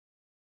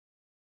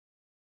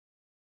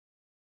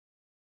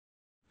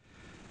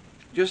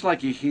Just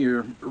like you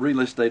hear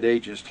real estate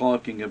agents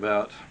talking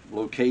about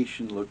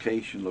location,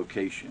 location,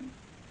 location,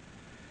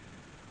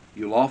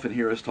 you'll often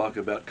hear us talk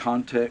about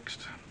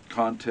context,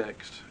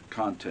 context,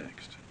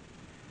 context.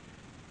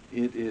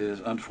 It is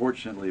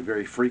unfortunately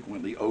very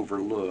frequently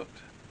overlooked.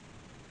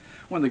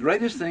 One of the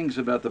greatest things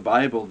about the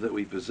Bible that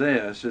we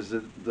possess is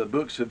that the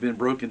books have been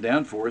broken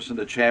down for us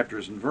into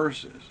chapters and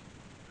verses.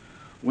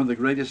 One of the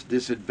greatest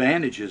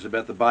disadvantages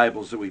about the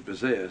Bibles that we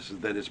possess is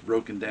that it's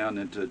broken down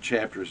into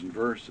chapters and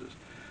verses.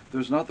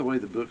 That's not the way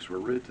the books were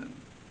written.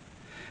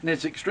 And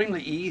it's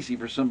extremely easy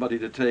for somebody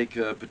to take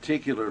a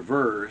particular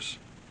verse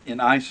in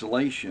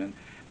isolation,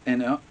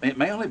 and it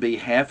may only be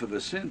half of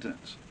a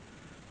sentence,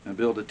 and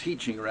build a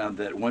teaching around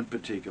that one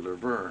particular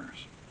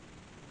verse.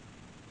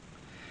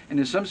 And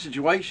in some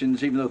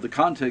situations, even though the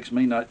context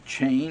may not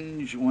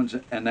change one's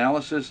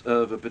analysis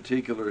of a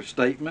particular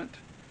statement,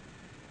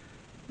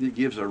 it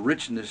gives a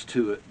richness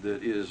to it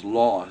that is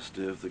lost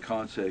if the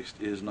context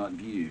is not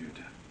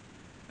viewed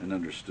and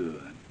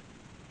understood.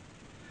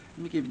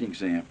 Let me give you an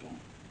example.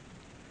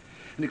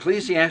 In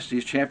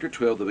Ecclesiastes chapter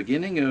 12, the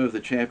beginning of the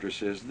chapter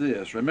says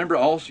this: "Remember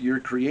also your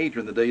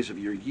Creator in the days of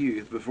your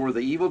youth, before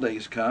the evil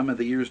days come and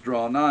the years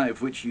draw nigh,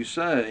 of which you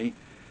say,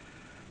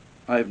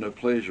 I have no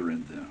pleasure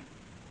in them."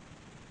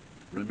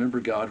 Remember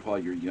God while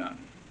you're young.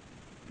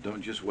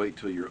 Don't just wait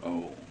till you're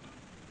old.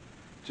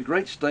 It's a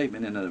great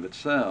statement in and of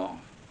itself.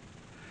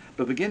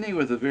 But beginning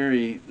with the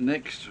very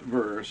next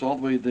verse, all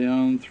the way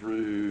down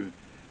through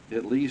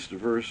at least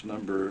verse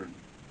number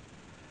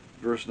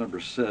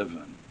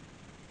 7,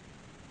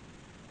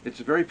 it's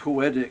a very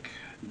poetic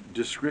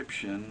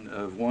description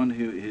of one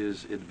who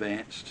is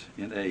advanced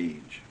in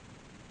age.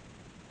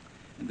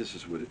 And this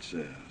is what it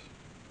says.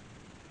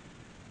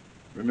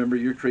 Remember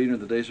your Creator in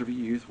the days of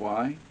your youth.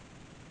 Why?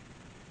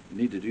 You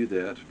need to do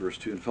that, verse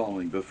 2 and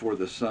following, before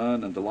the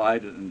sun and the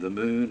light and the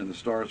moon and the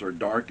stars are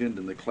darkened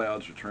and the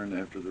clouds return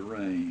after the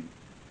rain.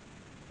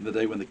 In the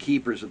day when the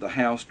keepers of the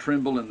house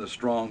tremble and the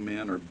strong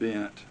men are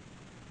bent.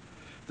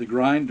 The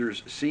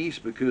grinders cease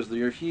because they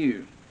are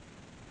few.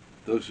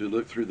 Those who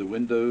look through the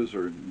windows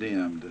are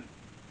dimmed.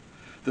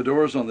 The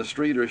doors on the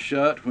street are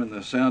shut when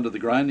the sound of the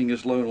grinding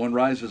is low, and one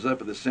rises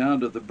up at the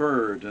sound of the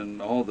bird,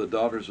 and all the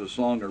daughters of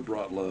song are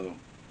brought low.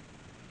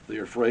 They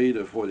are afraid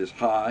of what is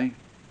high.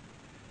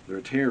 There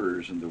are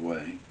terrors in the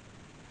way.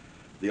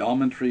 The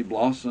almond tree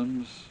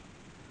blossoms.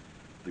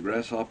 The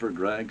grasshopper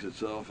drags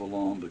itself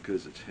along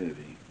because it's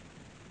heavy.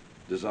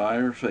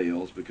 Desire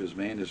fails because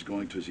man is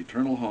going to his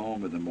eternal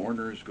home, and the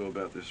mourners go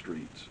about the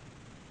streets.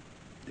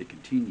 It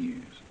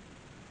continues.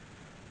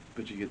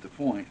 But you get the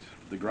point.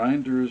 The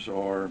grinders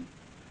are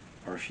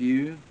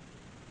few.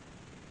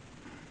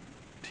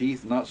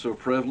 Teeth not so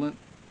prevalent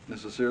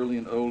necessarily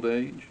in old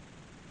age.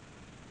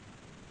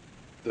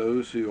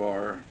 Those who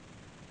are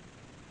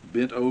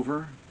bent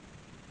over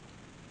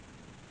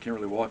can't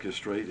really walk as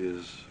straight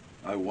as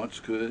I once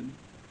could.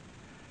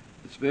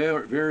 It's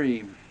very,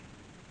 very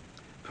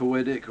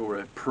poetic, or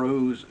a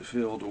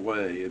prose-filled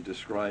way of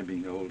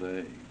describing old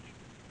age.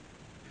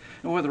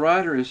 And what the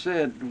writer has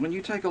said, when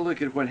you take a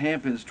look at what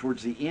happens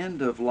towards the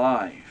end of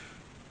life,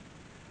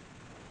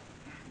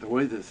 the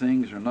way that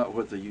things are not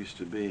what they used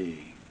to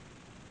be,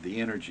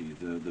 the energy,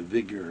 the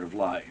vigor of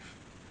life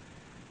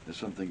is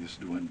something that's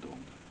dwindled.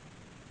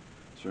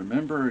 So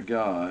remember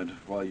God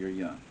while you're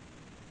young.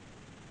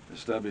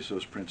 Establish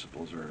those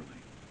principles early.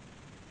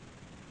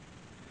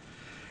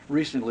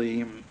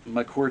 Recently,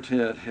 my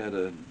quartet had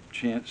a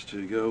chance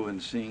to go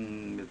and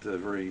sing at the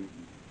very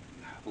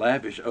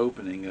lavish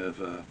opening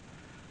of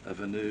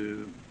a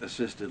new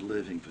assisted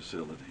living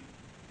facility.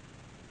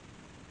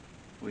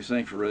 We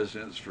sang for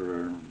residents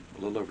for a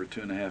little over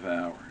 2.5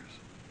 hours.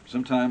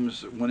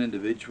 Sometimes one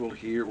individual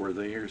here or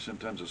there,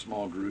 sometimes a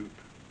small group.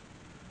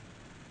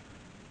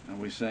 And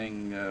we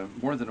sang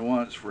more than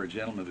once for a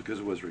gentleman, because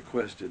it was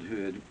requested,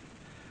 who had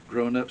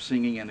grown up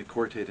singing in a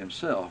quartet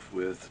himself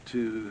with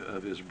 2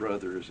 of his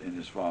brothers and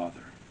his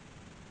father.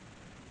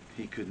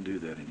 He couldn't do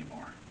that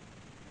anymore.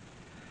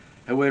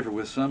 However,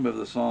 with some of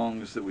the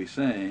songs that we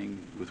sang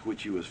with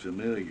which he was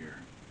familiar,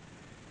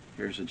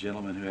 here's a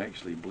gentleman who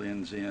actually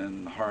blends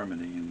in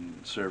harmony in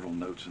several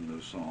notes in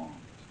those songs.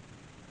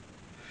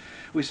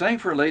 We sang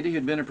for a lady who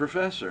had been a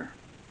professor,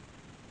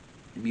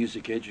 a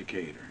music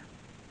educator,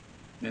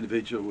 an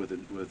individual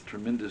with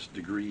tremendous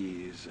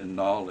degrees and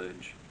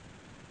knowledge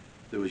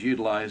that was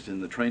utilized in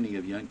the training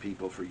of young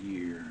people for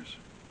years.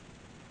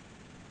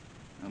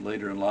 And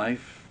later in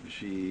life,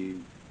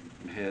 she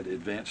had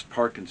advanced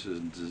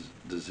Parkinson's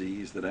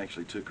disease that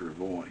actually took her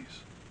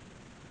voice.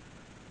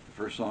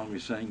 The first song we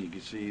sang, you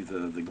could see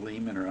the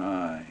gleam in her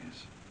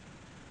eyes.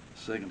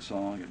 The second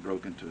song, it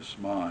broke into a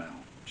smile.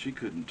 She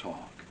couldn't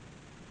talk,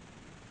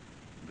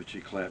 but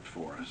she clapped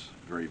for us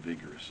very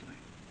vigorously.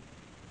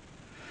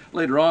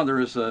 Later on, there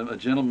was a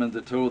gentleman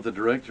that told the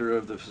director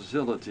of the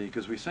facility,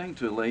 because we sang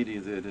to a lady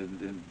that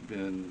had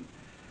been,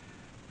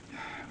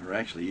 or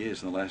actually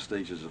is, in the last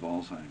stages of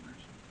Alzheimer's.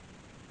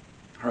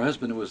 Her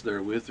husband was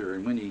there with her,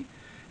 and when he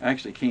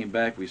actually came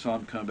back, we saw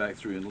him come back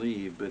through and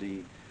leave, but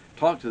he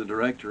talked to the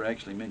director,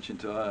 actually mentioned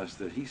to us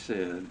that he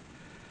said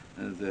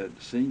that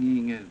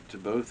singing to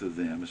both of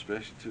them,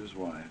 especially to his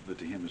wife, but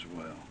to him as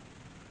well,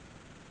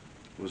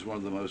 was one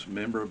of the most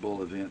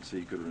memorable events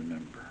he could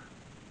remember.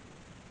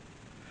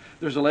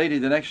 There's a lady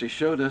that actually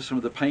showed us some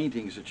of the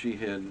paintings that she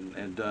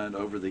had done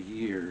over the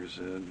years,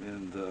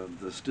 and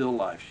the still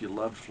life. She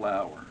loved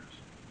flowers.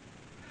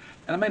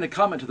 And I made a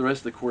comment to the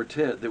rest of the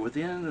quartet that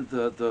within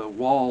the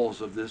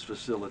walls of this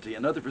facility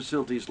and other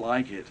facilities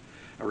like it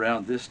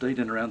around this state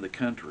and around the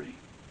country,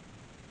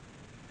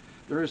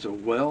 there is a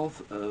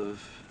wealth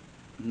of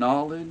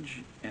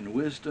knowledge and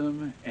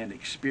wisdom and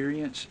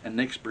experience and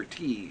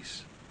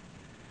expertise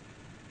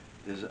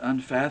that is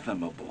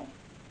unfathomable,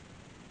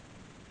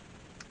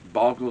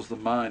 boggles the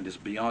mind, is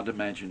beyond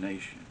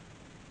imagination.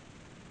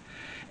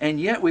 And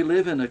yet we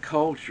live in a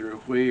culture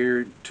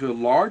where, to a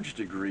large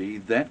degree,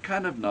 that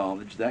kind of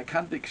knowledge, that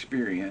kind of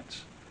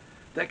experience,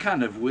 that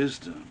kind of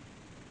wisdom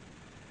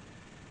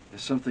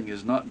is something that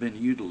has not been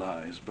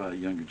utilized by a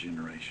younger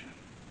generation.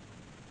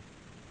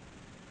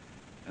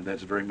 And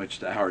that's very much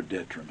to our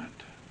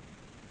detriment.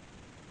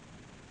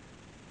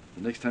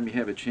 The next time you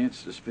have a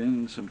chance to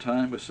spend some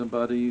time with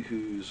somebody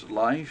whose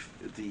life,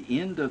 at the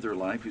end of their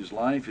life, whose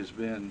life has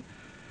been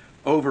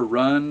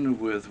overrun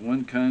with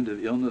one kind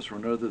of illness or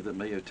another that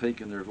may have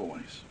taken their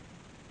voice,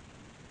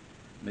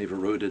 may have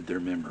eroded their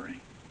memory,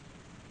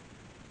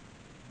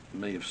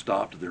 may have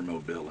stopped their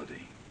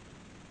mobility.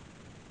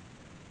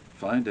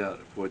 Find out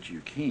what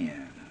you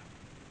can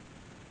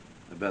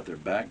about their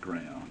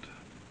background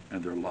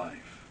and their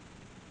life,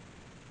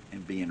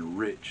 and be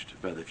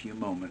enriched by the few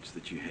moments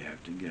that you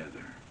have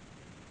together.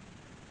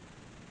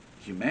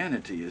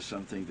 Humanity is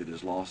something that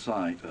is lost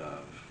sight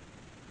of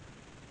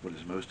what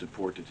is most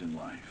important in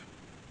life.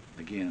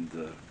 Again,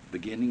 the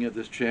beginning of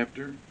this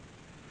chapter.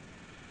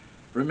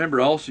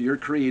 Remember also your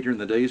Creator in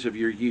the days of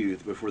your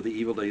youth, before the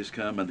evil days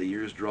come and the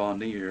years draw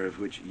near, of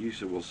which you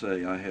will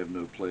say, I have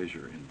no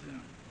pleasure in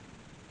them.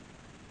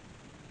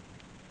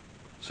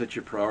 Set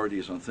your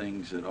priorities on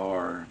things that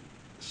are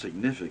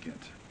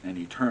significant and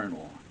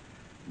eternal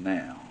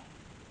now,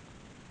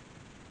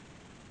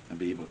 and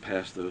be able to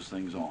pass those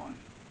things on.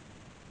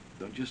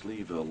 Don't just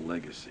leave a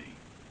legacy.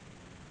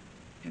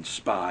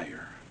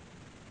 Inspire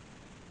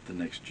the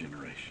next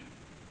generation.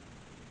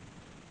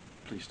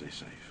 Please stay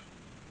safe.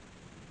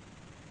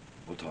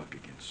 We'll talk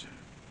again soon.